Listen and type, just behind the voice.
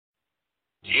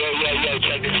Yo,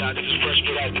 check this out. This is fresh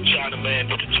straight out the China, man,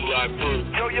 with the two-eye crew.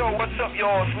 Yo, what's up,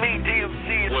 y'all? It's me,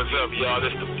 DMC. What's up, y'all? This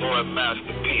the boy,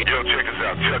 Master P. Yo, check us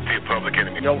out. Chuck the Public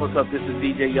Enemy. Yo, what's up? This is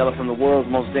DJ Yella from the world's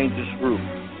most dangerous group.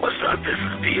 What's up? This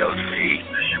is DOC.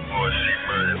 This your boy,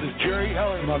 C-Murder. This is Jerry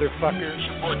Heller, motherfuckers. It's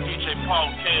your boy, DJ Paul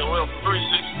KOL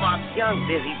 365. Young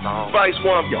Dizzy Bone. Vice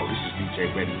One. Yo, this is DJ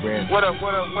Ready Red. What up?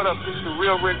 This is the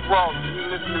real Rick Ross.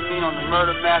 You listen to me on the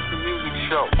Murder Master Music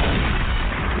Show.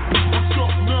 What's up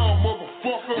now,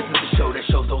 motherfucker? This is the show that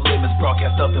shows no limits,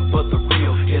 broadcast nothing but the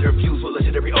real. Interviews with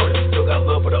legendary artists, still got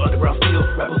love for the underground steel.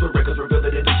 Rappers with records reveal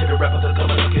that each of the rappers that are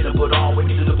coming up, get them put on. We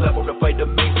need the platform to fight the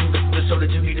mainstream. This is the show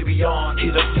that you need to be on.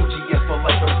 Hit up UGS for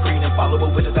life on screen and follow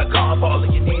witness.com for all of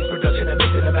your needs. Production and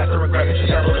mixing and mastering, graphics, and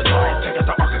download the song. Check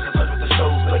out the archives and touch with the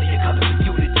shows. Plenty of content for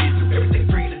you to dig through. Everything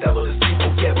free to download the stream.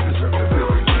 Oh yeah, we deserve the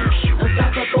real reviews.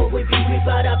 Unstoppable, we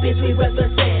but our biz we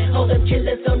represent. All them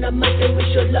killers on the mic and we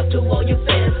show love to all you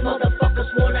fans. Motherfuckers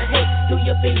wanna hate, do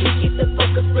your thing, we keep the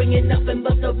focus. Bringing nothing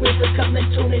but the rhythm, come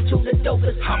and tune into the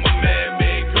dopest. I'm a man,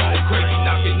 going crazy,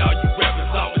 knocking all you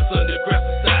rappers off. It's underground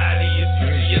society, it's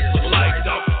UGS for life,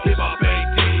 dog. Hip-hop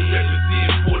AD,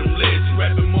 represent for them legends.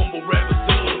 Rapping mumble rappers,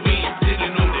 till we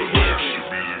sitting on the hill.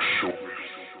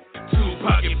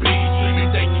 Tupac and B,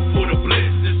 dreaming, thank you for the bless.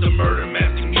 It's the Murder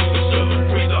Master Music Show.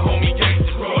 Free the homie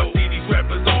gangster, bro. I see these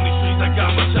rappers on these streets. I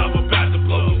got my chop about to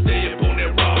blow. Stay up on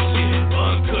that raw shit,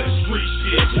 uncut street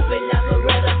shit. Keep it like a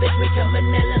rather, bitch, we coming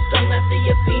hella strong. I see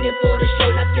you feeding for the show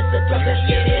like it's a drug, let's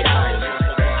get it on.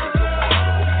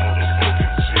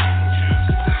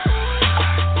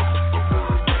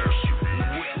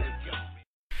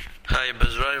 Hi,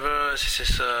 Busdriver. This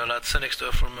is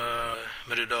Sinixta from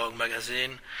Murder Dog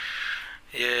magazine.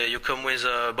 Yeah, you come with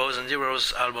Bows and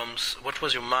Zeros albums. What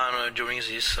was your mind during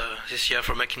this year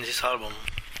for making this album?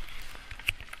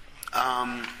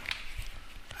 I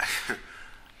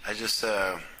just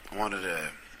wanted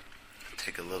to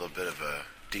take a little bit of a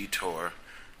detour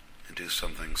and do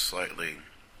something slightly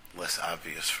less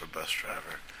obvious for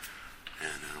Busdriver.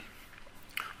 And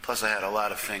plus I had a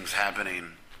lot of things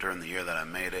happening during the year that I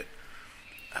made it.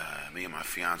 Me and my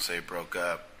fiance broke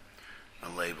up. The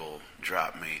label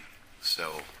dropped me.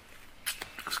 So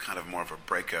it was kind of more of a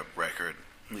breakup record.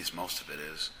 At least most of it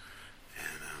is.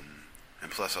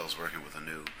 And plus I was working with a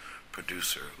new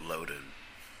producer, Loden,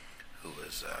 who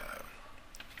was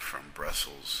from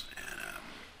Brussels. And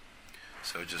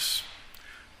so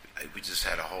we just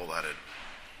had a whole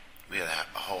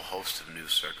host of new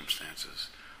circumstances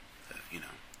that,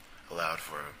 allowed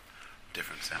for a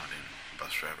different sounding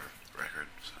Busdriver record.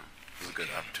 So it was a good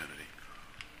opportunity.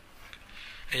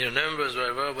 And your name,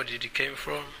 Busdriver, where did it came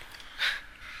from?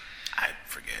 I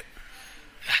forget.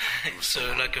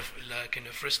 So like in a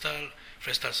freestyle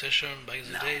session back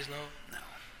in the days, no?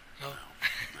 No.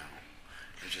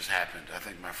 It just happened. I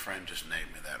think my friend just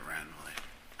named me that randomly.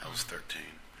 I was 13.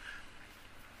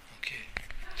 Okay.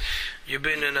 You've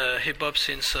been in hip-hop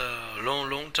since a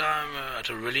long time, at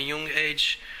a really young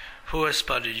age. Who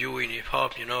inspired you in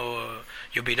hip-hop?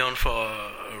 You've been known for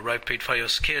rapid fire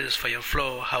skills, for your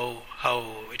flow. How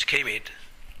it came it?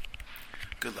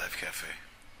 Good Life Cafe.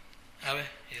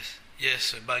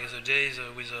 Yes. Back in the days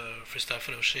with freestyle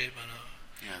fellowship and.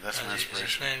 Yeah, that's an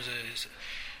inspiration. His name is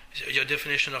your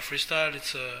definition of freestyle.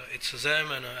 It's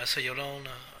them and I say your own.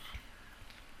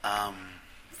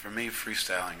 For me,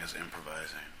 freestyling is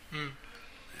improvising. Yeah.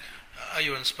 Are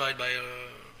you inspired by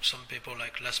some people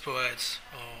like Last Poets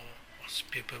or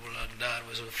people like that?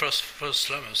 Was the first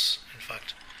slummers, in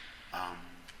fact.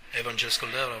 Evangelical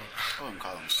Devil. I wouldn't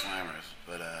call them slammers,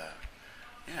 but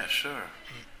yeah, sure.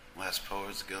 Last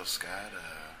Poets, Gil Scott,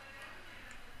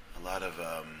 a lot of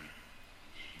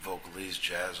vocalese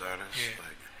jazz artists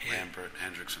like Lambert,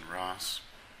 Hendrix, and Ross,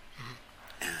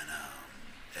 and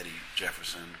Eddie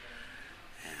Jefferson,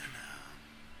 and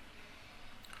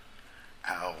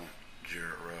Al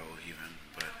Jarreau even.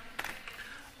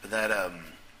 But that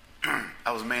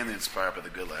I was mainly inspired by the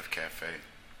Good Life Cafe,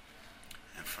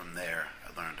 and from there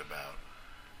I learned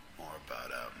more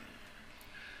about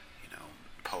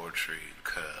poetry,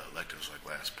 collectives like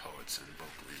Last Poets and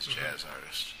vocalese jazz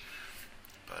artists.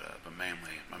 But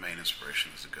mainly, my main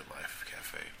inspiration is the Good Life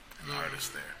Cafe and the artists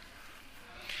there.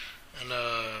 And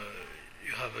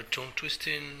you have a tongue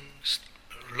twisting,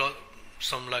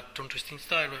 some like tongue twisting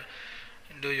style.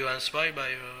 Do you inspired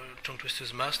by tongue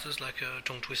twisters masters like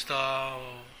Tongue Twister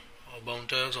or Bone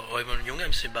Thugs or even Young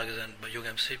MC back then? But Young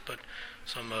MC, but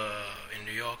some in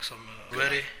New York, some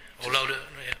Ready or Louder,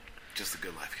 yeah. Just the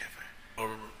Good Life Cafe. Or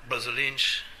Brother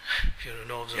Lynch, if you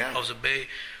know of the Bay,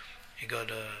 he got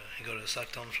a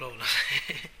sacktown flow.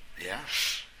 Yeah.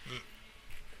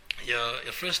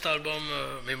 Your first album,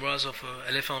 Memoirs of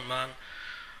Elephant Man,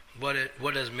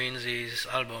 what does mean this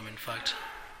album, in fact?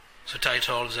 The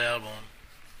title of the album.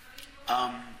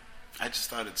 I just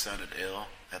thought it sounded ill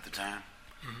at the time.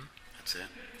 Mm-hmm. That's it.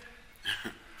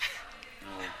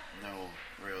 no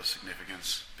real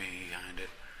significance behind it.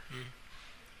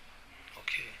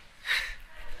 Okay.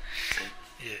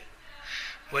 Yeah.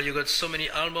 Well, you got so many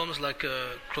albums like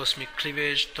Cosmic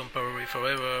Cleavage, Temporary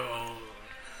Forever, or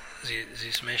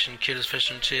this mentioned Kills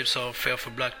Fish and Chips, or Fair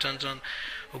for Black Tangent,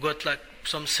 who got like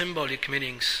some symbolic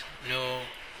meanings,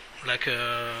 like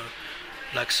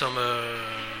some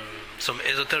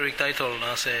esoteric title.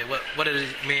 Now say, what does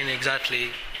it mean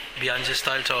exactly behind this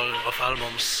title of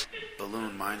albums?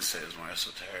 Balloon Mindset is more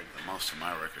esoteric than most of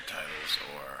my record titles,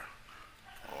 or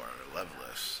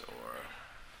Leveless, or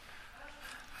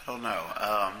I don't know.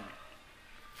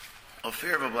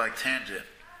 Fear of a Black Tangent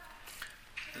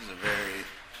is a very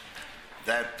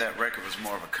that record was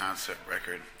more of a concept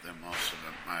record than most of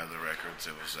my other records.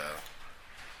 It was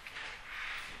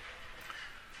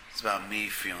it's about me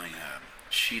feeling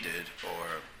cheated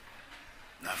or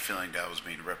not feeling that I was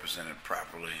being represented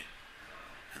properly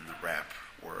in the rap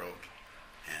world,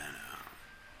 and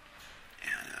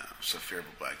so Fear of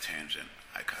a Black Tangent.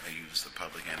 I kind of used the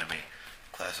Public Enemy,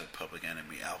 classic Public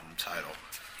Enemy album title.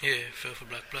 Yeah, Fear of a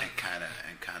Black Black.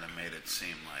 And kind of made it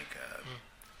seem like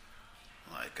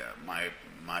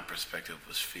my perspective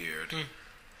was feared in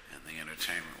the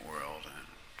entertainment world, and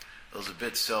it was a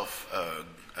bit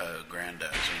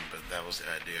self-aggrandizing, but that was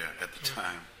the idea at the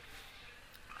time.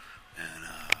 And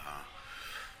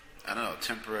I don't know,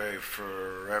 Temporary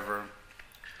Forever.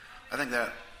 I think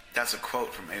that's a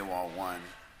quote from AWOL1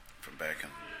 from back in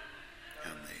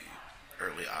the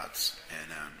early aughts,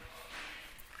 and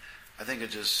I think it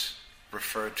just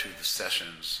referred to the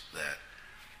sessions that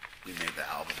we made the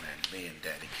album in, me and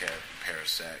Daddy Cat and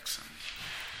Parasax, and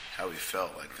how we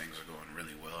felt like things were going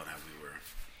really well and how we were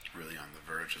really on the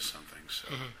verge of something. So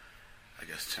I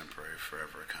guess Temporary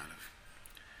Forever kind of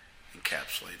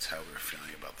encapsulates how we were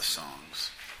feeling about the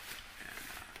songs.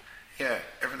 And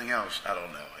everything else, I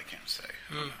don't know. I can't say.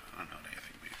 I don't know what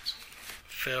anything means.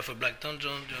 Fair for Black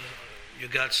Dungeon, you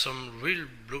got some real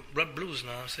rap blues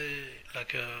now. Say,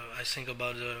 like I think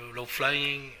about the Low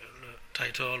Flying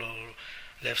title, or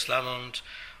Left Slavant,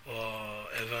 or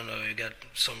even you got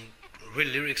some real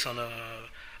lyrics on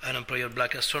Unemployed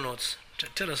Black Astronauts.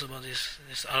 Tell us about this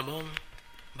album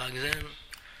back then.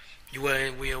 You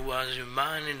was your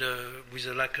mind with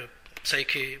like a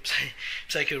psyche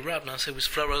rap now, say with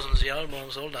flowers on the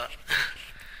albums, all that.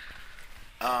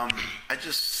 I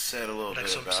just said a little like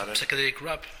bit about it. Psychedelic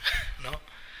rap, no?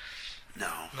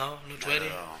 No, not really.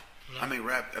 At all. No. I mean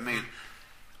rap. I mean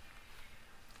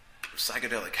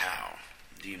psychedelic. How?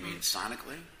 Do you mean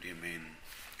sonically? Do you mean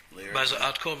lyrically? By the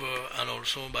art cover and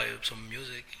also by some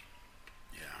music.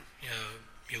 Yeah.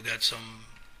 You got some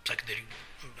psychedelic,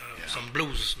 some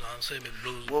blues. No, say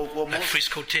blues. Well, like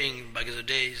Frisco Ting back in the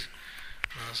days.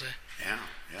 No, say. Yeah.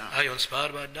 Are you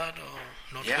inspired by that or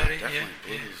not yeah, really? Definitely.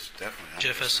 Blues, definitely.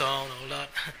 Jefferson, all that.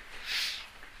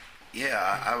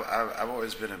 Yeah, I've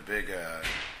always been a big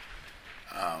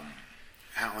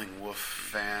Howling Wolf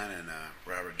fan and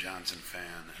Robert Johnson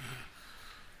fan,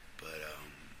 but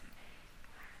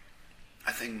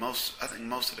I think most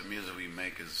of the music we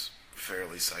make is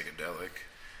fairly psychedelic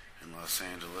in Los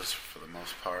Angeles for the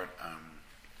most part.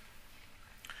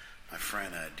 My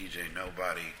friend DJ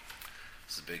Nobody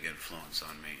is a big influence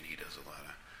on me, and he does a lot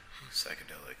of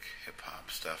psychedelic hip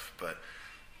hop stuff. But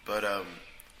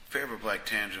Fear of a Black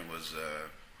Tangent was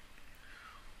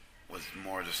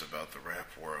more just about the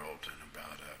rap world and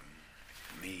about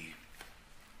me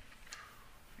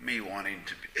wanting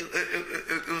to be.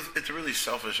 It's a really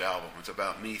selfish album. It's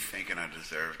about me thinking I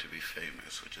deserve to be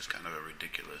famous, which is kind of a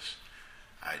ridiculous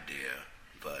idea,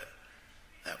 but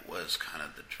that was kind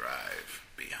of the drive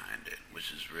behind it,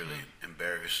 which is really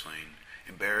embarrassingly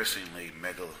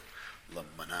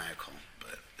megalomaniacal,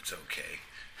 but it's okay.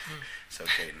 It's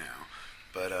okay now.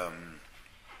 But I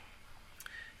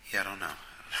don't know.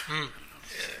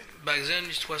 Back then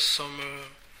it was some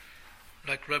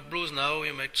like rap blues. Now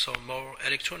you make some more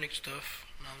electronic stuff.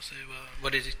 Now say,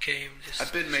 what did it came?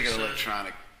 I've been making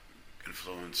electronic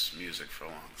influence music for a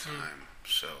long time.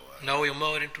 So now you're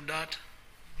more into that.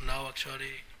 Now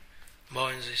actually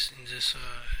more in this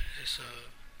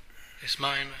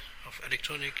mind of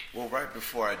electronic. Well, right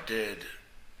before I did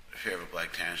Fear of a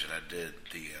Black Tangent, I did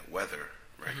the Weather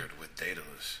record with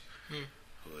Daedalus, who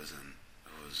was an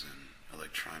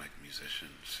electronic musician.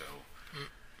 So,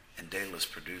 and Daedalus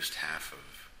produced half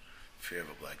of Fear of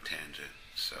a Black Tangent.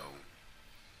 So,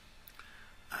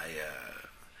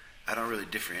 I don't really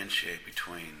differentiate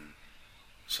between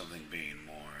something being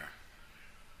more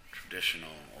traditional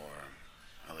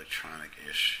or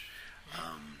electronic-ish.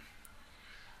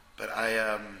 But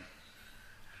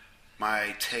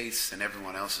my tastes and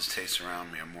everyone else's tastes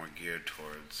around me are more geared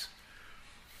towards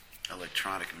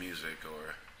electronic music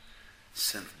or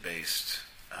synth-based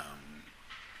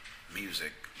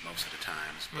music most of the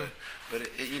times. But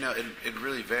it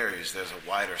really varies. There's a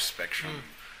wider spectrum.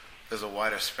 There's a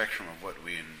wider spectrum of what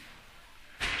we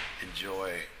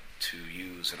enjoy to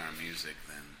use in our music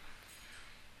than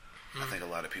I think a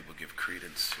lot of people give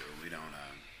credence to. We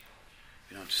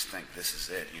don't just think this is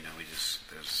it.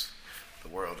 The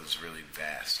world is really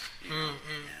vast. And,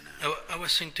 I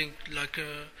was thinking like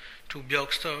to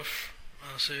Björk stuff.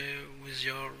 Say with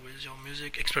your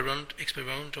music,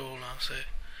 experimental. Say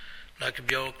like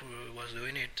Björk was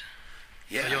doing it.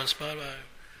 Yeah. Are you inspired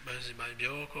by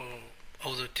Björk or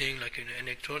other things like in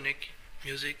electronic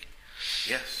music?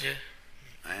 Yes. Yeah.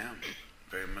 I am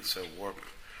very much so. Warp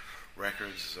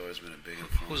Records has always been a big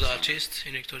influence. Whose artist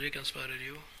in electronic inspired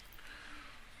you?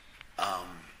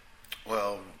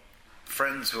 Well,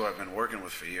 friends who I've been working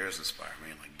with for years inspire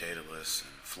me, like Daedalus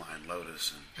and Flying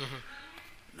Lotus and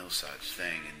No Such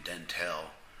Thing and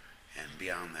Dentel, and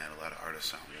beyond that, a lot of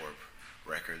artists on Warp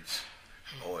Records.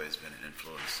 Always been an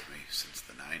influence to me since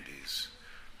the 90s,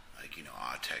 like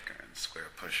Autechre and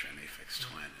Square Pusher and Aphex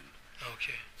Twin. And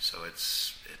okay. So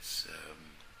it's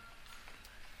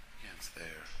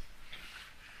there.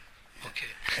 Yeah.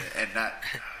 Okay. And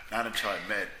not until I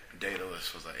met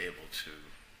Daedalus was I able to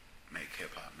make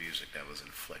hip hop music that was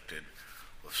inflected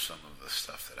with some of the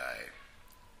stuff that I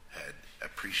had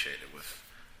appreciated with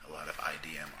a lot of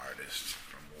IDM artists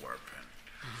from Warp and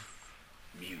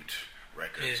Mute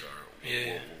Records or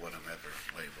whatever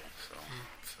label. So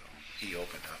he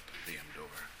opened up the door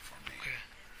for me. Okay.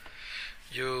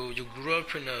 You grew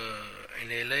up in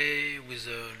LA with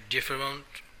a different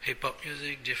hip hop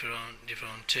music, different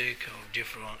take or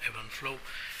different even flow.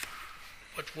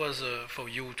 What was for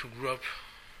you to grow up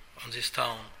on this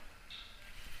town?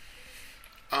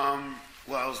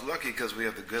 Well, I was lucky because we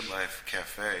have the Good Life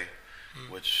Cafe,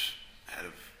 which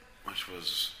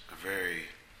was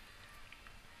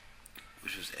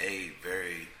a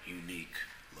very unique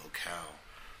locale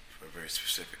for a very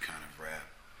specific kind of rap.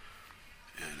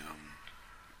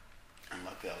 And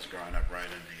luckily I was growing up right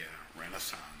in the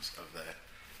renaissance of that,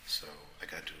 so I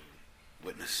got to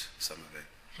witness some of it.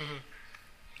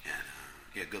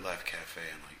 And Good Life Cafe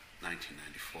in like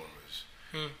 1994 was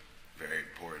very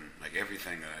important. Like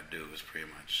everything that I do is pretty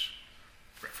much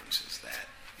references that.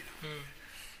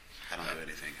 I don't do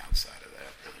anything outside of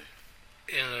that really.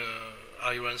 And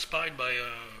are you inspired by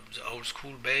the old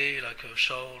school Bay, like a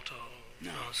Short or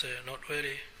No. Say not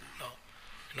really? No.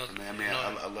 Not,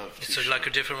 I love it's T-Shirt. like a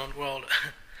different world.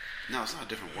 No, it's not a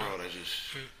different world.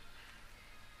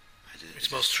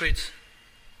 It's more streets.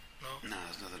 No. No,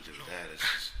 it's nothing to do with that. It's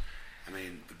just,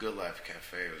 the Good Life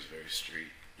Cafe was very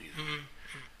street.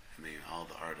 All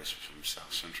the artists were from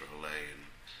South Central LA,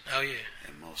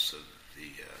 and most of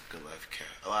the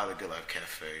a lot of the Good Life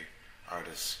Cafe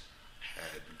artists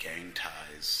had gang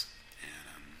ties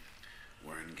and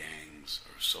were in gangs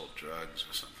or sold drugs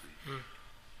or something.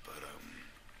 But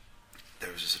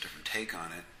there was just a different take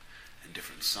on it, and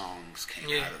different songs came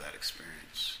out of that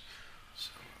experience.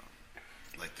 So,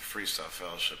 like the Freestyle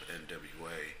Fellowship at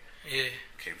NWA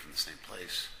came from the same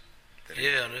place.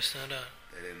 I understand that.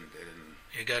 They didn't.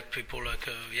 You got people like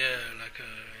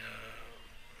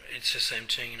it's the same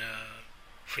thing in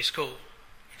Frisco.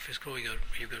 In Frisco, you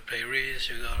got Paris,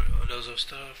 you got lots of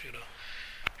stuff.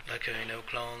 Like in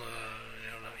Oakland,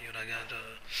 you got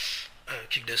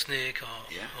Kick the Snake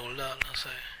or all that. I say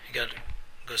you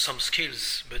got some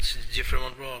skills, but it's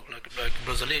different work. Like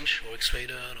Brother Lynch or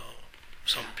X-Rated or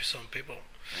some people.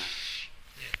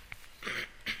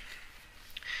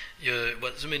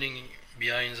 What's the meaning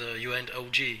behind the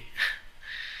UNOG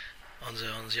on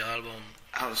the album?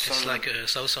 It's like a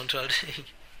South Central thing.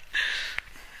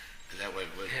 Is that what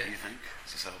do you think?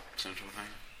 It's a South Central thing?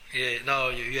 Yeah, no,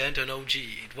 you enter an OG.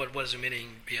 What was the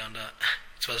meaning beyond that?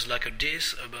 It was like a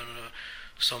diss about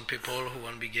some people who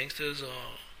want to be gangsters,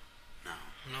 or no,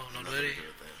 not really.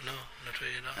 No, not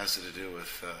really. No. It has to do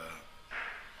with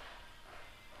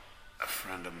a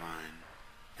friend of mine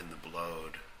in the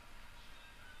Blode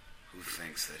who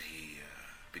thinks that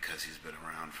because he's been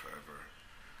around forever,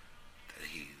 that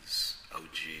he's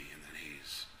OG and that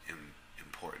he's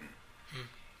important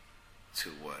to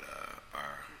what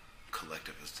our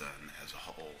collective has done as a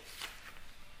whole.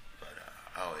 But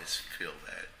I always feel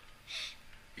that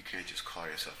you can't just call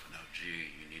yourself an OG.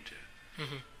 You need to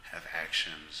have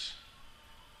actions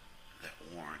that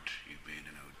warrant you being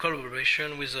an OG.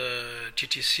 Collaboration with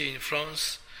TTC in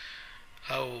France.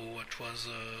 How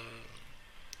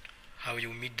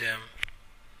you meet them?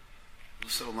 It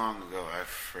was so long ago I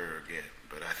forget,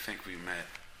 but I think we met.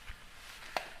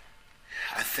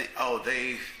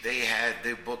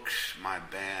 They booked my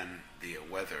band The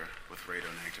Weather with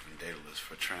Radioactive and Daedalus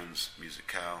for Trans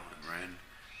Musicale in Rennes,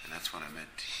 and that's when I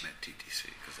met TTC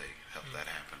because they helped that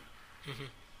happen. Mm-hmm.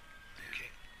 Yeah. Okay.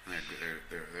 And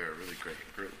they're a really great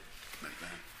group like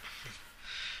that.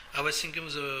 I was thinking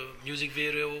of the music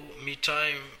video Me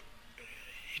Time.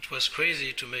 It was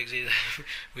crazy to make it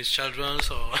with children.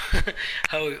 So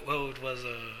how it was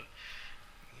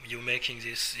you making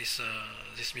this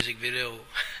music video?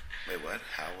 Wait, what?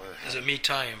 How? The Me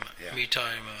Time. Yeah. Me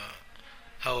Time.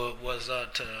 How was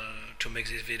that to make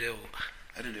this video?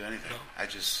 I didn't do anything. No?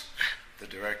 The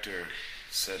director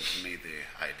said to me the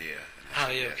idea, and I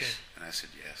said yes. Okay. And I said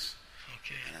yes.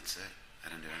 Okay. And that's it. I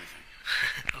didn't do anything.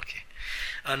 Okay.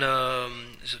 And the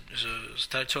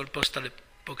title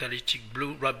post-apocalyptic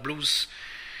rap blues.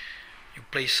 You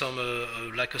play some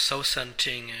like a Southern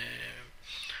thing.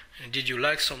 Did you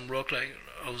like some rock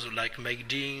also like Meg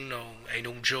Dean or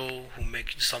Ain't Joe who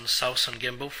make some Southern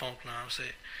Gambo funk now?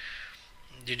 Say,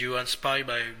 did you inspired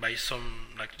by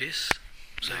some like this?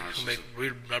 Say, who make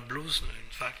real rap blues? In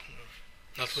fact,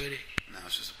 not really. No,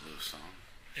 it's just a blues song.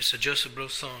 It's just a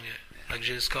blues song, yeah. Like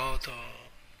Jill Scott or.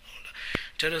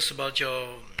 Tell us about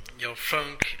your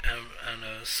funk and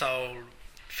soul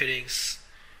feelings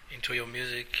into your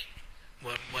music.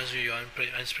 What was your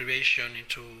inspiration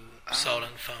into soul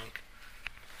and funk?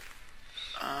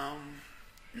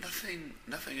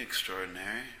 Nothing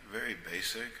extraordinary. Very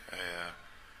basic.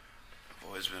 I've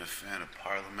always been a fan of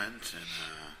Parliament and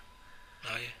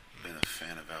been a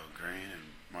fan of Al Green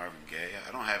and Marvin Gaye.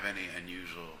 I don't have any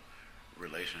unusual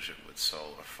relationship with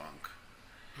soul or funk.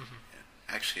 Mm-hmm.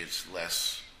 Actually, I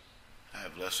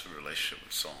have less of a relationship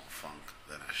with soul and funk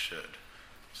than I should.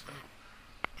 So.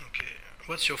 Okay.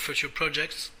 What's your future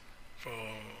projects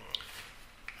for?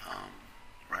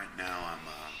 Right now, I'm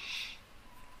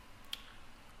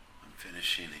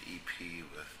finishing an EP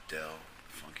with Del,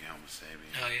 Funky Homo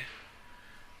Sapien. Oh yeah.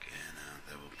 Okay. And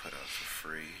that we'll put out for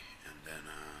free, and then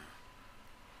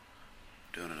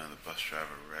doing another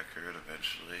Busdriver record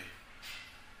eventually,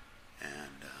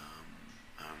 and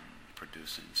I'm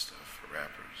producing stuff for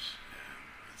rappers. Yeah,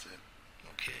 that's it.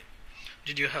 Okay.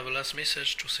 Did you have a last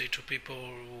message to say to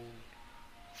people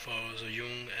for the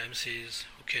young MCs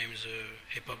who came the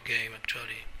hip hop game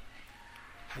actually,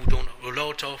 who don't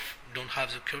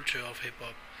have the culture of hip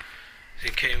hop? They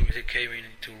came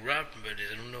into rap, but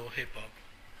they don't know hip hop.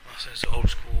 It's old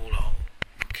school. Or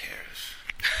who cares?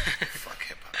 Fuck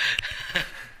hip hop.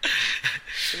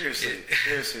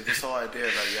 Seriously, this whole idea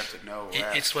that you have to know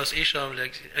rap. It was Isham,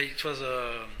 it was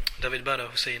David Bada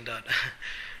who saying that.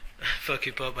 Fuck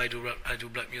hip hop, I do rap, I do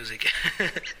black music.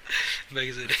 Back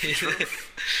in the day.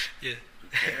 Yeah.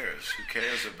 Who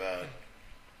cares about?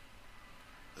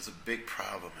 There's a big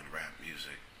problem in rap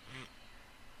music,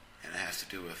 and it has to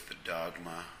do with the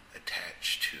dogma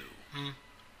attached to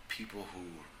people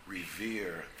who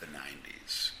revere the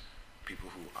 90s, people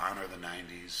who honor the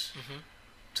 90s,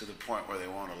 to the point where they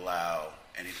won't allow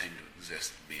anything to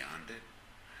exist beyond it.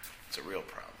 It's a real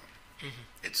problem.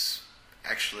 It's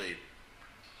actually,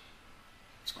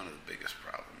 it's one of the biggest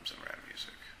problems in rap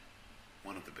music.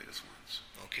 One of the biggest ones.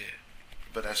 Okay.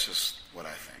 But that's just what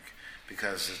I think.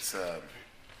 Because it's,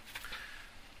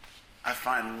 I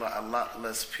find a lot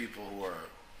more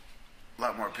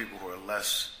people who are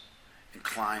less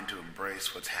inclined to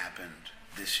embrace what's happened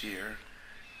this year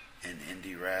in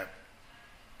indie rap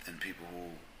than people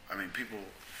who, a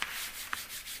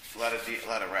lot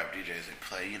of rap DJs, they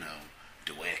play,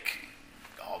 Dweck,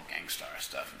 all gangstar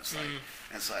stuff, and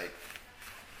it's like,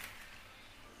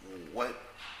 what,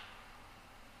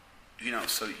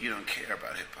 so you don't care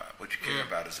about hip hop. What you care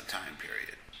about is a time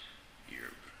period.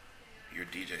 Your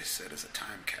DJ set is a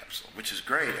time capsule, which is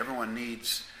great. Everyone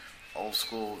needs old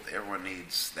school. Everyone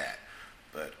needs that.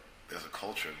 But there's a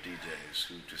culture of DJs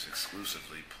who just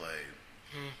exclusively play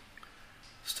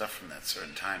stuff from that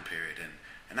certain time period,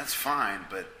 and that's fine.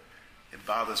 But it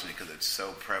bothers me because it's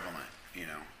so prevalent, and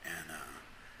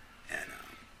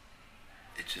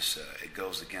it just it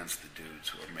goes against the dudes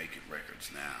who are making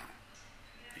records now,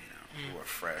 who are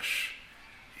fresh,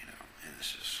 and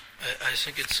it's just. I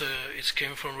think it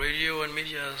came from radio and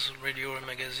medias, radio and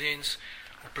magazines,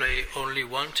 who play only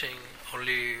one thing,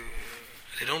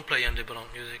 they don't play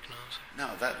independent music now. So.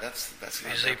 No, that's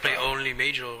not. They play only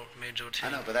major things. I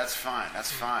know, but that's fine.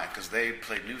 That's fine because they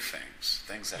play new things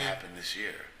that happened this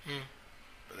year.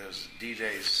 But there's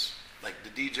DJs like the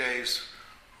DJs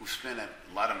who spin at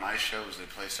a lot of my shows, they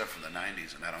play stuff from the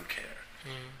 90s, and I don't care.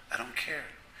 I don't care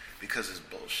because it's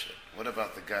bullshit. What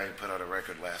about the guy who put out a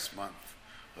record last month?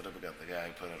 What about the guy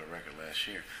who put out a record last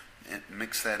year? And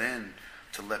mix that in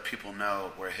to let people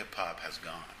know where hip-hop has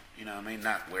gone. You know what I mean?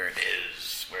 Not where it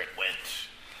is, where it went.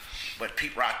 What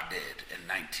Pete Rock did in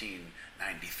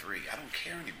 1993. I don't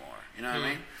care anymore. You know what I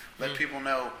mean? Let people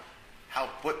know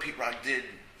what Pete Rock did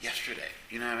yesterday.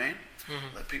 You know what I mean?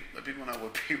 Let people know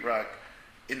what Pete Rock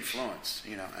influenced.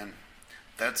 You know, and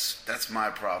that's my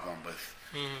problem with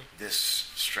this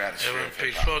stratosphere of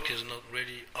hip hop. Pete Rock is not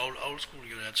really old school.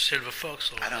 You had Silver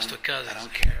Fox or Mr. Kaz. I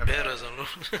don't care better about.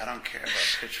 than I don't care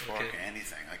about Pitchfork or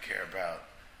anything. I care about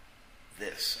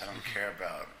this. I don't care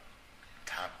about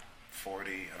top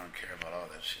 40. I don't care about all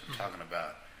that shit. I'm talking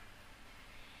about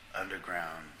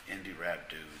underground indie rap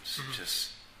dudes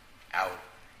just out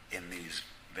in these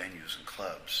venues and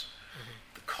clubs.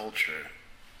 The culture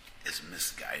is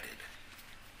misguided.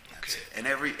 That's it. And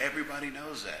everybody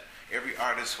knows that. Every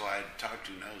artist who I talk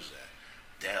to knows that.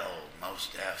 Dell, Mos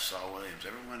Def, Saul Williams,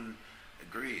 everyone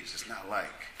agrees. It's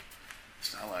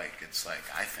like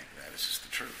I think that. It's just the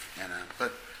truth. And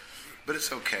but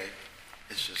it's okay.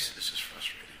 It's just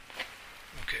frustrating.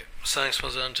 Okay. Thanks for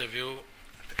the interview.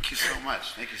 Thank you so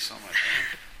much. Thank you so much,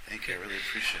 man. Thank you. I really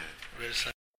appreciate it. Really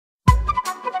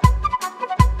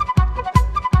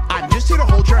I'm just here to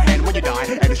hold your hand when you die,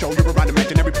 and to show you around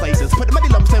imaginary places. Put the muddy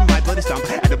lumps in my bloody stump,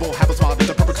 and it will have a smile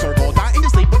that's a perfect circle. Die in your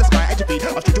sleep with the sky at your feet.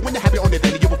 I'll treat you when you're happy on it,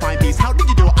 then you will find peace. How did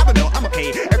you do? I don't know, I'm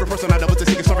okay. Every person I know is a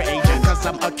secret story agent, cause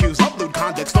I'm accused of lewd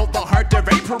conduct. Stole the heart, the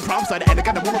rape, her prom side, and I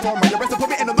got a woman for my arrest. Put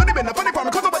me in a little bit of funny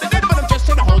farm, cause I'm what I did, but I'm just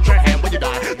here to hold your hand when you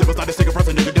die. There was not a single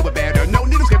person who could do it better. No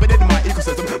need to skip it in my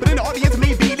ecosystem, but in the audience,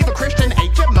 me believe a Christian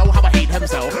HMO, how I hate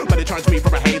himself. But it charged me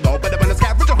for a halo, but I'm in a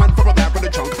scavenger hunt for a lab with a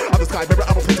chunk of the sky mirror.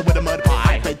 I will place it with a mud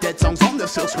pie. Dead songs on the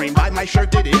silk screen. Buy my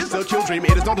shirt, it is a kill dream.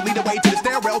 It is not to lead away to the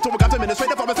stairwell to a God's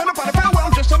administrative office and a final farewell.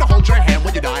 I'm just here to hold your hand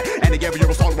when you die, and to give you a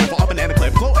assault rifle up an banana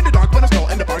clip. Glow in the dark, but a skull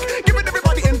in the park. Giving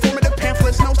everybody informative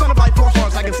pamphlets. No sign of life for as far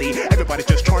as I can see. Everybody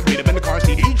just charged me to bend the car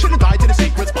seat. Each should have died to the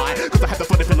secret spy, cause I have the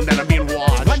funny feeling that I'm being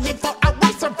watched. Money for our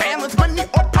surveillance, money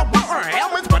or power or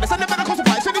ailments, but it's a medical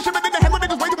supply. City shipping in the hand when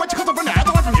niggas way too much cause I'm running out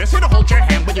of life. I'm just here to hold your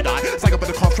hand when you die. Psych up in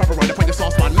the cough trap right up on your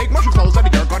soft spot. Make mushroom clothes out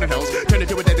of your garden hills. Turn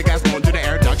into a dead gas blown to the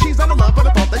air duct. She's out of love, but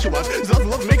I thought that she was. She doesn't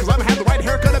love me cause I don't have the right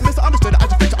haircut. I misunderstood, I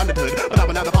just fixed understood. But I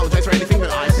will not apologize for anything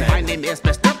that I said. My name is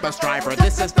Mr. Busdriver.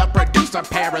 This is the producer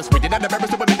Paris. We did not have ever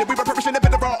to admit it. We were purposing a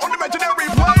bit of our own imaginary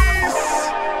place.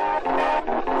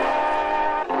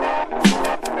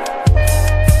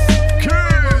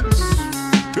 Kids,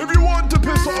 if you want to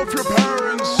piss off your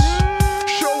parents,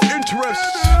 show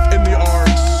interest in the arts.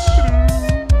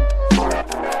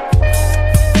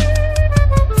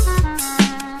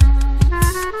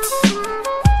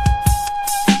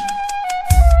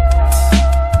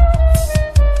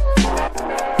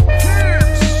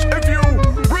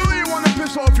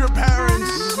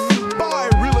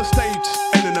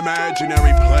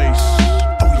 Imaginary place.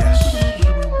 Oh yes.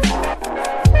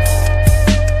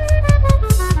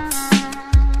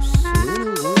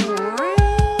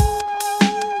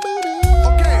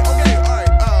 Okay, alright,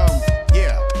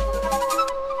 yeah.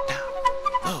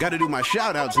 Gotta do my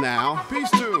shout outs now.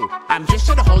 Peace too. I'm just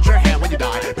here to hold your hand when you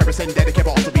die. Purpose and dedicate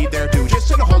will also be there too. Just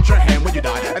here to hold your hand when you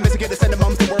die. And this again to send the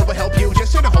mums, the world will help you.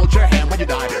 Just here to hold your hand when you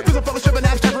die. There's a fellowship and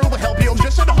abstract rule will help you. I'm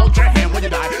just here to hold your hand when you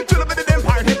die. To the minute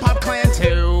empire, hip hop clan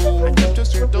too. I'm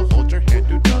just here to hold your hand,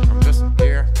 dude. I'm just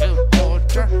here to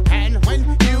hold your hand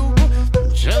when you.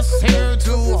 I'm just here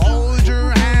to hold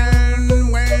your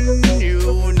hand when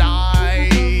you die.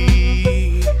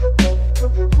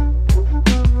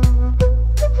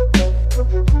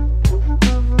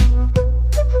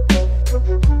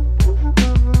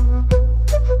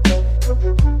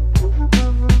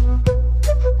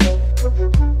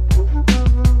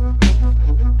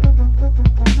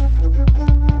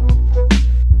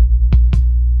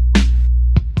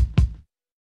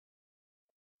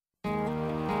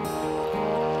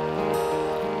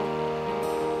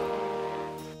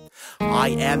 I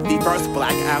am the first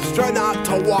black astronaut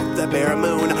to walk the bare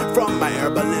moon from my air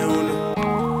balloon.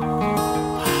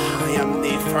 I am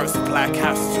the first black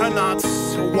astronaut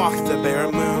to walk the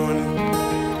bare moon.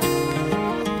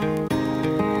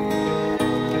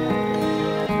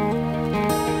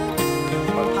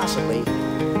 Or possibly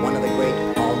one of the great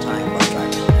all-time bus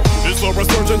drivers. It's the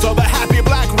resurgence of the happy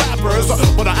black rappers,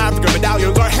 but our African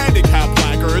medallions are handicapped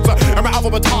placards, and my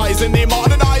alphabetized in the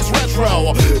modernized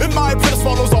retro. In my press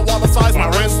follows the water size, my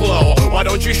rent's low. Why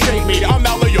don't you shake me? I'm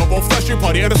out of your Edible, fleshy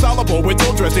putty, and a salable with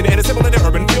dual dressing, and a symbol in the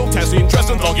urban field testing.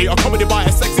 Dressed in doggy, accompanied by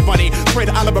a sexy bunny. Sprayed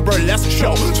out of a burlesque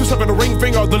show. She's up in a ring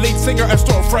finger, the lead singer, and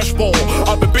store a fresh bowl.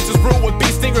 Up in bitches brew with bee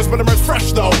stingers, but emerge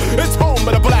fresh though. It's home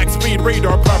with a black speed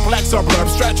reader, perplex or blurb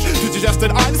stretch. To suggest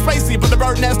that I'm spicy, but the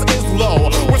bird nest is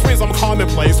low. Which means I'm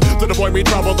commonplace. To avoid me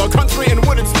travel the country in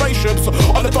wooden spaceships.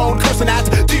 On the phone, cursing at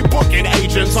debooking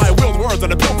agents. I wield words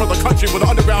and appeal for the country with the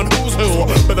underground who's who.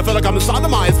 But I feel like I'm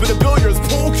sodomized with a billiards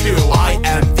pool cue. I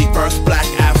am the first black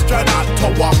astronaut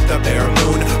to walk the bare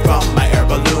moon from my air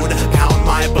balloon. Count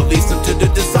my beliefs into the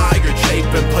desired shape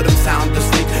and put them sound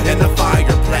asleep in the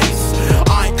fireplace.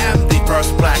 I am the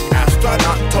first black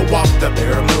astronaut to walk the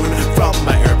bare moon from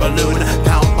my air balloon.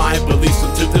 Count my beliefs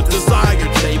into the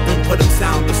desired shape and put them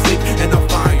sound asleep in the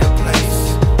fireplace.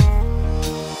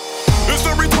 It's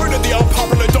the return of the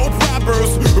unpopular dope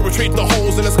rappers who retreat the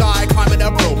holes in the sky, climbing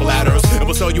up rope ladders. And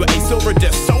will sell you a silver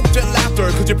disc soaked in laughter,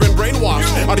 cause you've been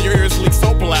brainwashed out of your ears leak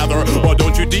soap lather. Well,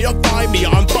 don't you deify me,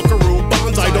 I'm Buckaroo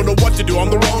Bonds. I don't know what to do, I'm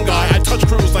the wrong guy. I touch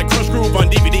crews like Crush Groove on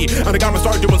DVD, and I got to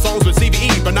start doing songs with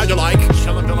CVE. But now you're like,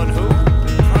 Shella Villain who?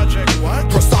 Project what?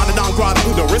 Persona non grata,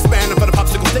 the wristband for the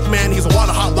popsicle stick man. He's a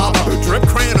water hot lava. Drip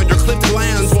crayon on your clipped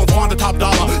glands, won't want a top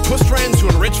dollar. Twist strands to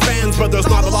enrich fans, but there's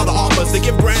not a lot of offers. They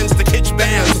give grants to kitsch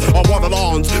bands on water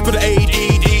lawns for the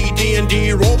ADD,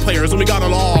 D&D role players, and we got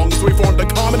along, so we formed a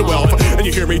commonwealth. And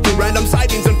you hear me through random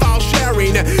sightings and file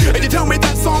sharing, and you tell me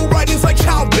that songwriting's like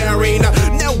childbearing.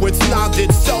 No, it's not,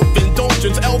 it's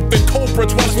self-indulgence. Elfin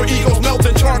culprits, once where egos melt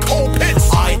in charcoal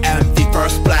pits. I am the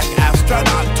first black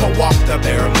astronaut to walk the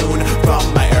bare moon from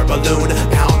my air balloon.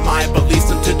 Count my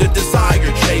beliefs into the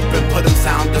desired shape and put them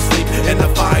sound asleep in the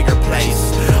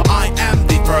fireplace. I am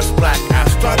the first black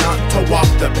astronaut to walk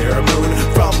the bare moon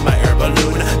from my air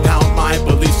balloon. Count my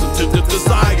beliefs into the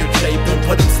desired shape and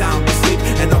put them sound asleep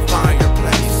in the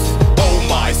fireplace. Oh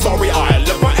my, sorry, I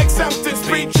left my acceptance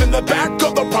speech in the back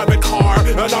of the private car,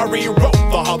 and I rewrote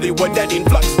the Hollywood ending.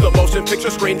 Flux the motion picture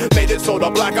screen, made it so the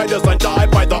black eye doesn't die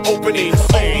by the opening.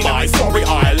 Oh my, sorry,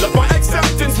 I left my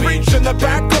acceptance speech in the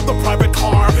back of the private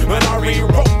car, and I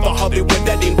rewrote the Hollywood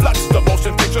ending. Flux the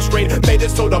motion picture screen, made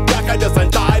it so the black eye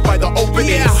doesn't die by the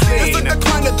opening. Yeah, it's like the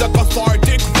kind of the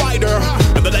cathartic writer,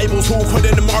 and the labels who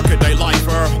couldn't market they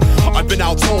lifer. I've been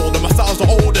outsold and my styles are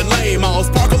old and lame. I'll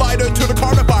spark a lighter to the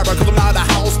carbon fiber, cause I'm not a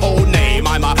household name.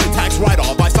 I'm a tax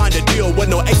write-off, I signed a deal with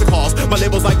no exit calls. My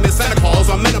label's like Miss Santa Claus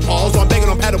on menopause, so I'm banging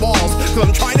on padded walls, cause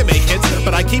I'm trying to make hits,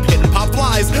 but I keep hitting pop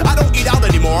flies. I don't eat out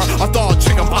anymore, I thought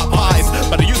chicken pot pies,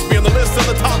 but I used to be on the list of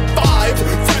the top 5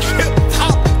 fresh hip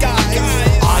hop guys.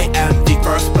 I am the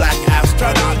first black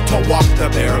astronaut to walk the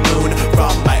bare moon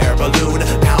from my air balloon.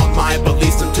 Count my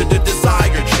beliefs into the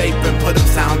desired shape and put them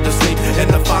sound asleep in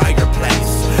the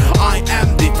fireplace. I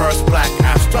am the first black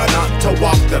astronaut to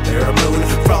walk the bare moon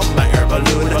from my air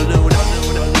balloon.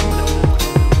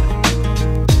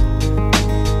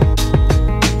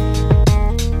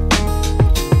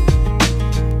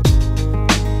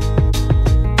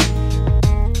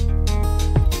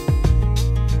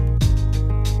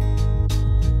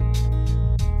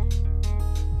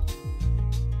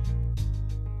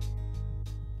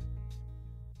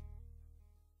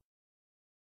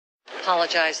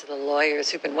 Apologize to the lawyers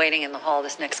who've been waiting in the hall.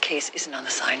 This next case isn't on the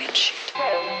sign-in sheet.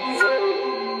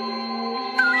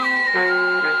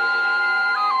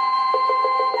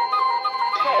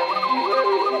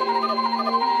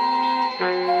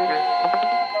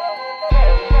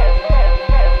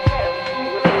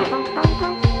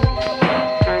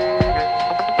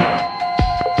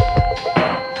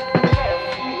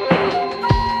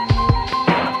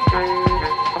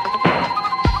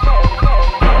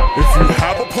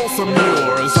 Some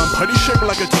yours, I'm pretty shaped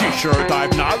like a t-shirt.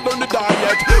 I've not learned to die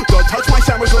yet. Don't touch my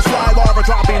sandwich with sly lava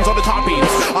droppings on the toppings.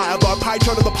 I have a pie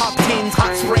chart of the pop teens,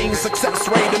 hot springs,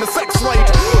 success rate, and a sex rate.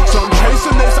 So I'm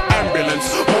chasing this ambulance,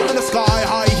 holding a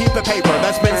sky-high heap of paper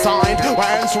that's been signed.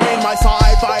 While answering my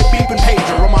sci-fi beeping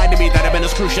pager, reminding me that I've been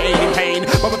excruciating pain.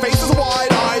 But my face is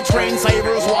wide-eyed, train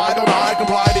savers. Why don't I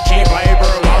comply to cheap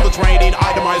labor while the training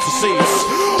itemized receipts?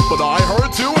 But I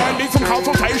heard too, I need some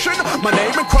consultation. My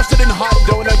name encrusted in hot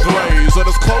donut glaze. It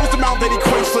is closed amount that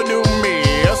equates to new me.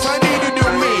 Yes, I need a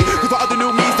new me, cause the other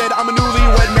new me's that I'm a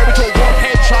newlywed married to a warm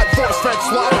headshot force-fed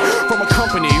slut from a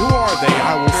company. Who are they?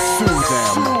 I will sue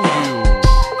them.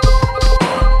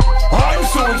 I'm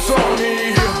suing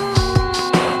Sony.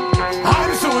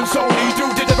 I'm suing Sony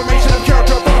due to defamation of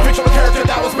character from a fictional character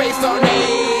that was based on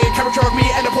me. Caricature of me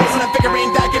and a porcelain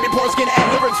figurine that gave me poor skin and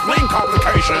liver and spleen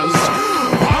complications.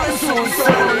 I'm suing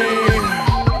Sony.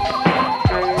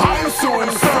 I'm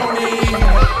suing Sony.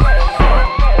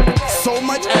 So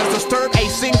much as disturb a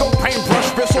single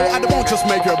paintbrush bristle, and it won't just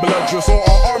make your blood drizzle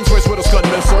or arms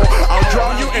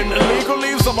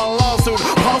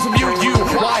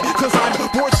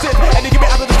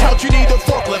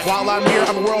I'm here,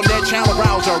 I'm a world net channel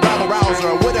browser, rabble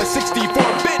rouser, with a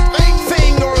 64-bit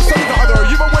thing or something other.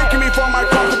 You've awakened me from my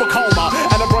comfortable coma,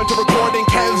 and I'm run to recording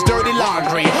Kev's dirty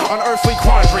laundry, unearthly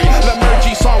quandary,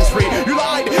 Lemergy song spree. You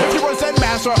lied, if you were Zen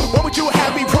master, what would you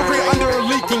have me procreate under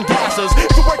leaking glasses?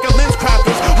 If you work at lens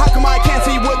crafters, how come I can't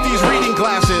see with these reading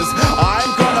glasses?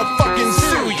 I'm gonna fucking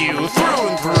sue you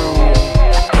through and through.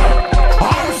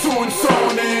 I'm suing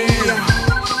Sony.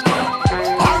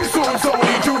 I'm suing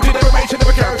Sony due to defamation of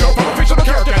a character from a fictional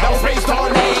character that was based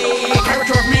on a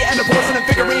character of me and a voice in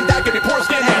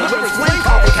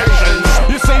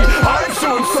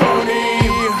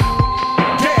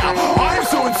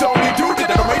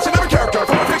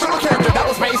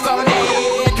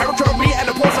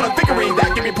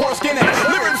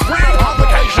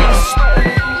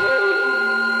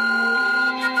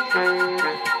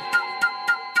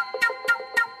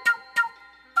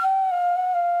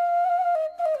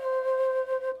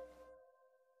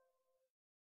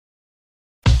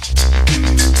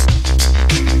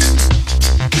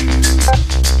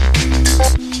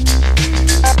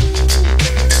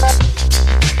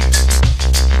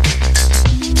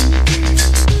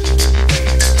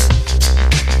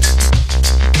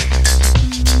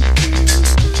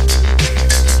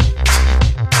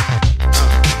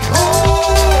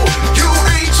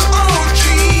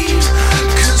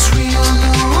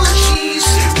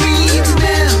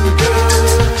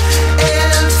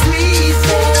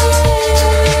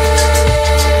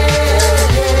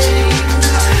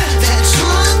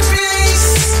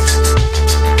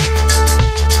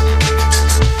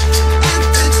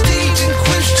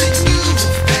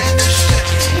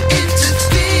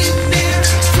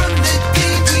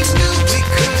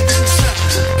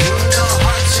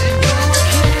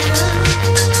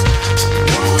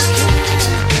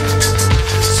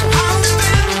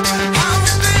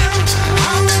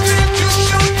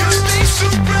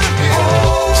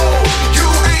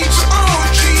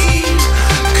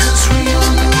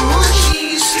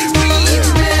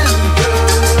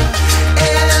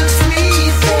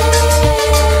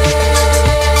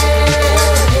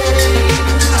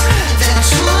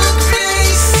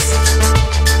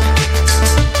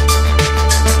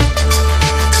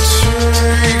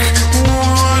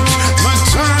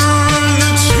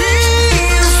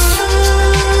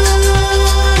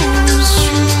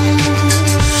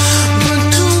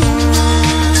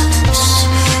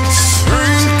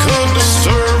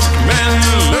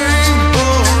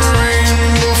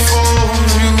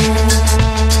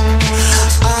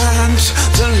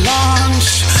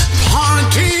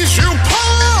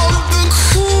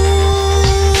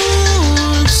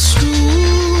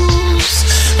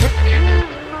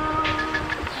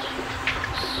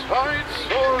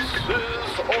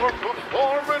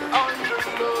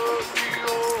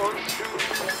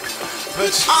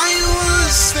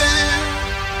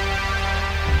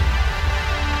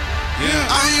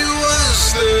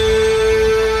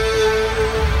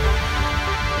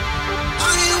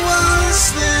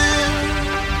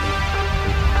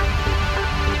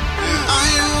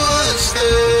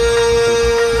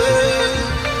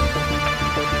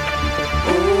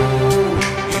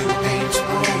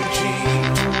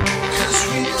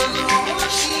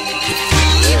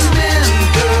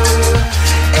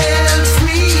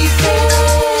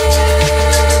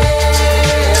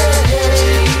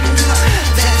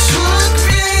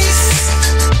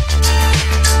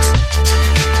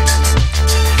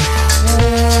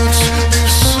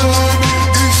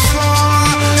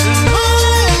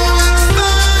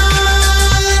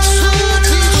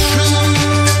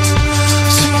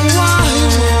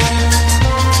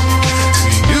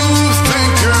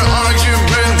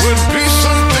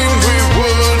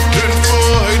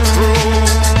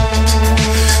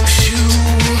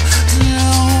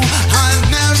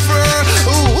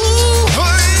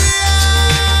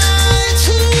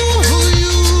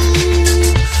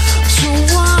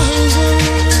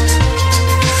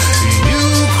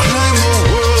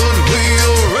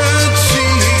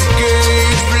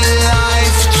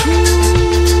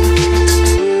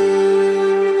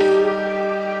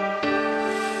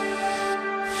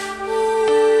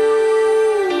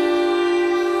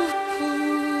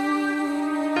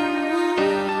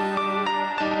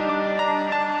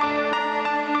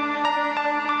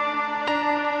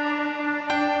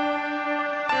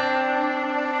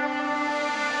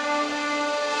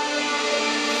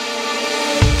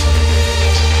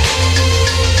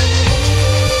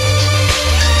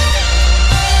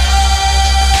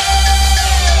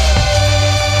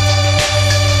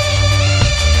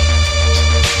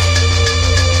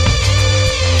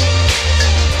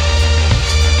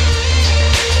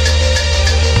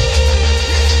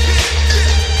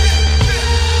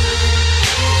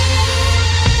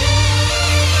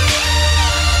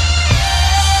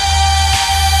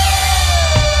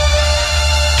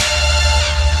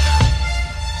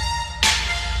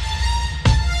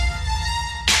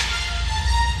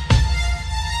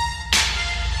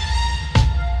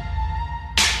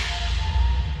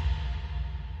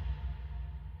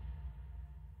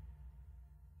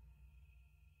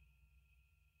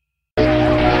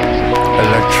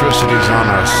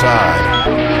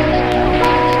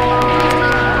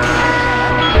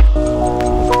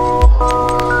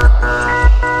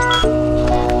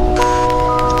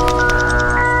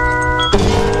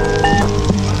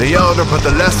to put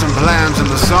the lesson plans in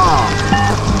the song.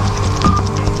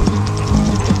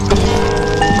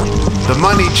 The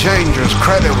money changers'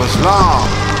 credit was long.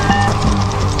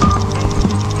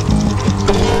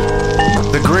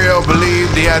 The grill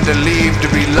believed he had to leave to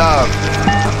be loved.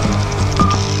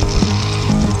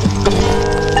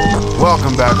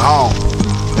 Welcome back home.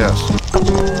 Yes.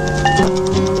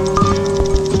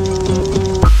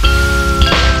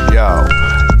 Yo.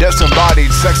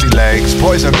 Disembodied sexy legs,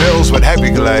 poison pills with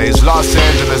heavy glaze, Los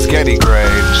Angeles Getty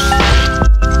graves.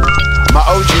 My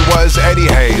OG was Eddie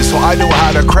Hayes, so I knew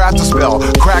how to craft a spell.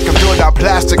 Crack him through that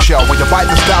plastic shell. When you bite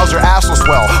the styles, your ass will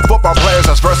swell. Football players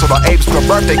as versatile apes for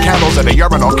birthday candles and a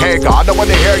urinal cake. I don't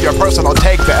want to hear your personal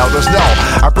take, the elders know.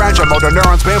 A branch of motor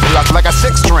neurons being plucked like a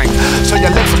six string. So your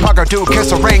lips are puckered to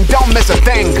kiss a ring. Don't miss a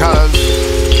thing, cuz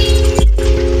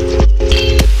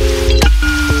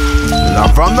I'm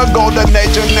from the golden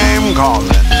age of name calling.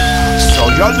 So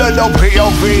your little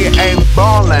POV ain't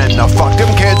ballin'. Now fuck them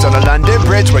kids on the London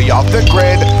Bridge, way off the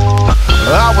grid.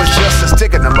 I was just a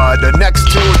stick in the mud, next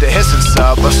to the hissing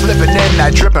sub, but slipping in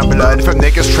that dripping blood from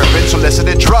niggas tripping,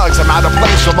 solicited drugs. I'm out of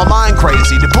place, so my mind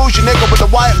crazy. The bougie nigga with the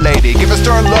white lady, give a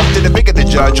stern look to the big of the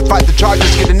judge, fight the charges,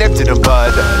 get a nip to the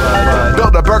bud.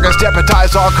 Build the burgers,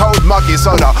 deputize all cold monkeys,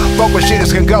 so the focus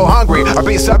sheeters can go hungry, or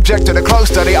be subject to the close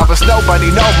study of a snow bunny.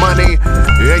 No money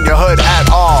in your hood at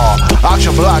all.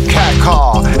 Auction block cat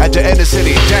call at the inner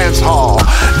city dance hall.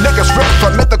 Niggas ripped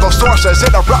from mythical sources,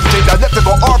 interrupting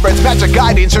elliptical orbits, magic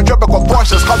guiding centrifugal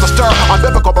forces, cause a stir on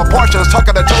biblical proportions.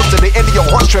 Talking to toast to the Indian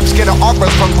horse trips, getting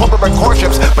offers from corporate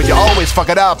courtships, but you always fuck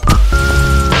it up.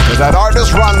 Cause that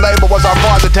artist run label was our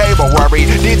farm the table, where we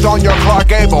dethrone your Clark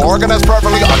Gable, organized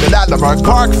perfectly under that Lamar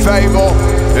Clark fable.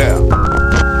 Yeah.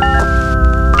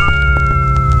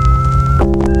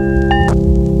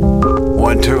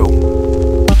 1, 2.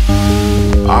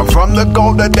 I'm from the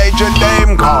golden age of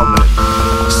name calling.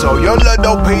 So your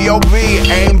little POV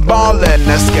ain't ballin'.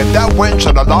 Let's get that winch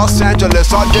on the Los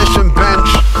Angeles audition bench.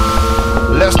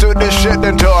 Let's do this shit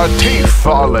until our teeth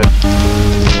falling.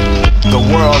 The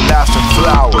world laughs in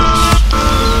flowers.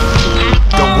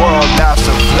 The world laughs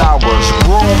in flowers.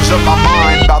 Rooms in my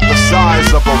mind about the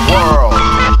size of a world.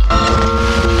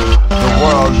 The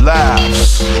world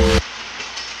laughs. The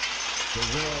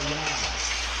world laughs.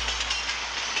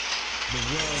 The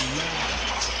world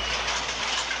laughs.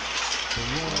 The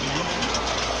world laughs.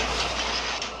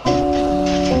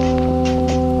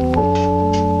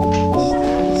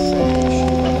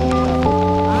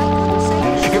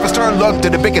 Give a stern look to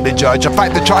the big of the judge. I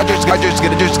fight the charges, get a juice,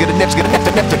 get a nip to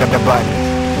the butt.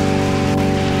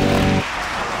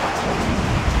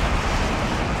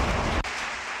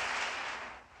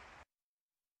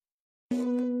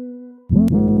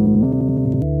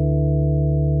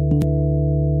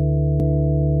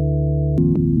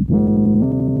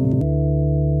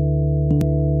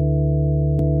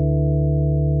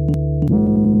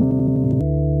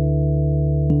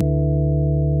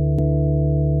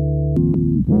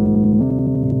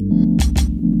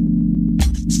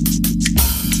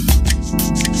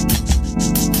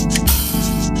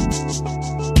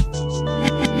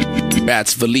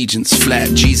 Bats of allegiance, flat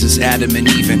Jesus, Adam and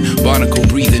Eve, barnacle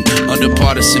breathing, under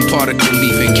partisan particle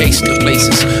leaving, casing the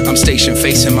places. I'm stationed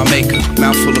facing my maker,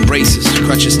 mouth full of braces,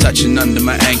 crutches touching under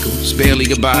my ankles,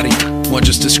 barely a body, or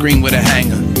just a screen with a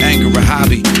hanger. Anger a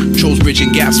hobby, trolls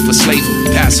bridging gaps for slavery,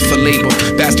 passive for labor,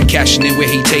 bastard cashing in where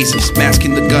he tastes,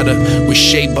 masking the gutter with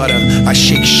shea butter. I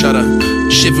shake shudder,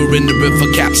 shiver in the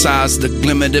river, capsize the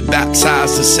glimmer that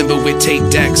baptize the symbol with tape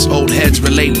decks. Old heads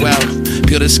relate well.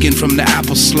 Peel the skin from the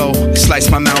apple slow, slice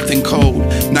my mouth in cold,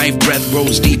 knife breath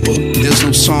rolls deeper. There's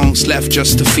no songs left,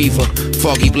 just a fever.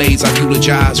 Foggy blades I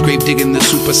eulogize, grave digging the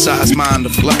supersized mind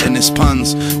of gluttonous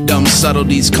puns. Dumb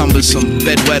subtleties cumbersome,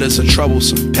 bedwetters are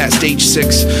troublesome. Past age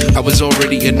 6, I was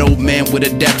already an old man with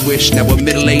a death wish. Now a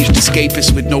middle-aged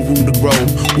escapist with no room to grow.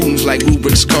 Wounds like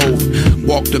rubrics cold.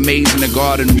 Walk the maze in the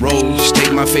garden rows.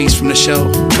 Take my face from the shelf,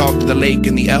 talk to the lake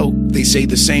and the elk. They say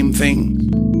the same thing.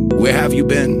 Where have you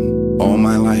been? All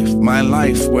my life,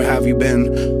 where have you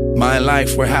been? My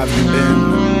life, where have you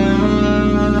been?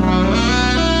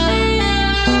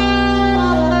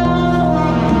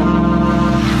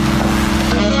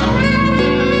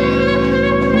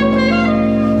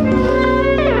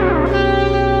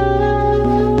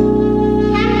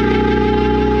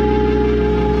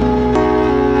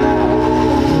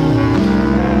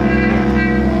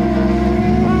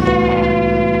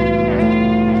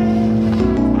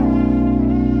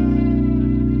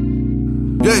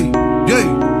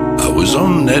 I was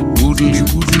on that woodly,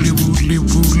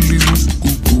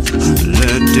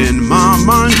 letting my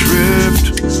mind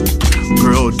drift.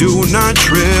 Girl, do not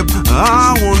trip,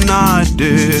 I will not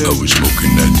dip. I was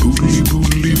smoking that boodly,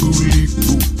 boodly, boodly,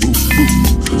 boo, boo,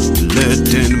 boo.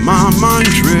 Letting my mind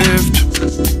drift.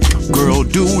 Girl,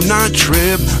 do not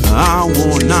trip, I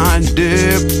will not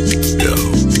dip.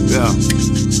 Yeah.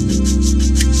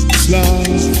 It's love,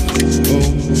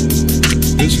 oh,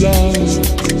 it's love.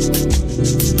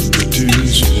 It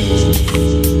is love,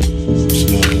 it's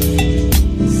love.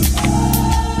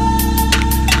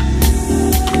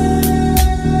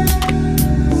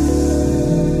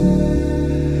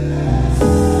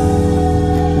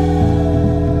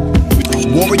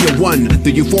 Warrior one,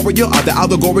 the euphoria of the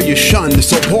allegory is shunned.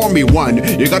 So pour me one.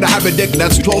 You gotta have a dick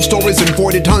that's 12 stories and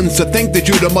 40 tons to think that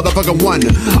you the motherfucking one.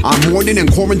 I'm mourning and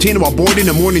quarantining while boarding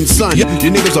the morning sun. You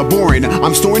niggas are boring.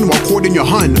 I'm storing while courting your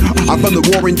hun. I'm from the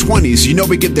roaring 20s. You know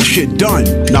we get this shit done.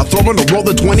 Now throwing a roll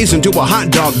of 20s into a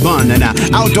hot dog bun and an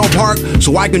outdoor park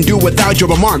so I can do without your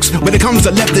remarks. When it comes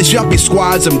to leftist yuppie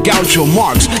squads, I'm gaucho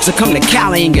marks. So come to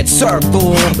Cali and get served,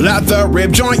 fool. At the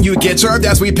rib joint, you get served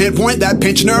as we pinpoint that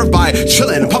pinch nerve by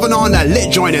chillin', puffin' on that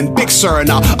lit joint and Big Sur.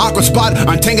 Now, awkward spot,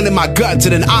 untangling my guts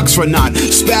in an Oxford knot.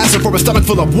 Spazzing for a stomach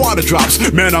full of water drops.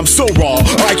 Man, I'm so raw,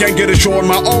 I can't get ashore in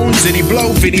my own city.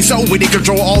 Blow fitty, so witty,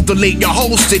 control, alt, delete your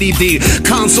whole city. The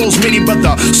console's mini, but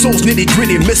the soul's nitty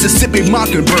gritty. Mississippi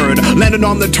mockingbird, landing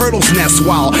on the turtle's nest.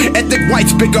 While ethnic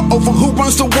whites bicker over who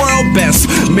runs the world best.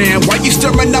 Man, why you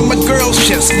stirring up my girl's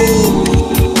chest, fool?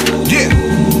 Yeah.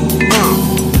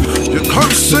 You're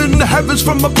cursing the heavens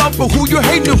from above for who you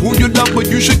hate and who you love, but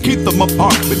you should keep them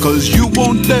apart because you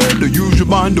won't dare to use your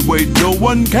mind the way no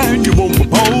one can. You won't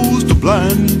propose to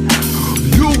plan.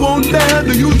 You won't dare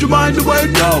to use your mind the way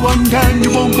no one can.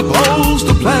 You won't propose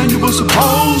to plan. You were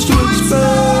supposed to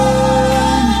expand.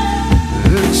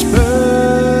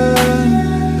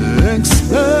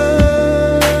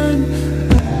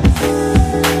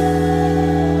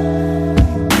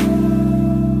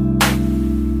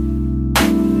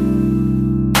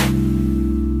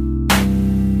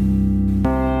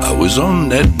 I was on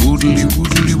that woodly,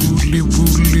 woodly, woodly,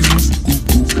 woodly,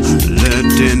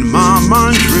 letting my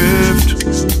mind drift.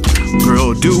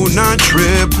 Girl, do not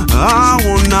trip, I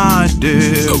will not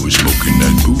dip. I was smoking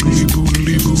that woodly,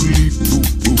 woodly, woodly,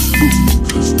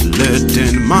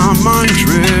 letting my mind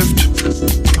drift.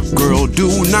 Girl,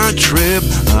 do not trip,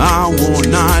 I will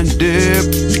not dip.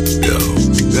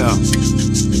 Yeah.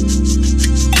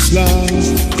 It's love,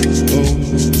 oh,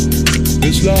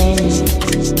 it's love.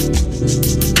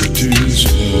 It is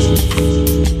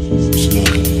love.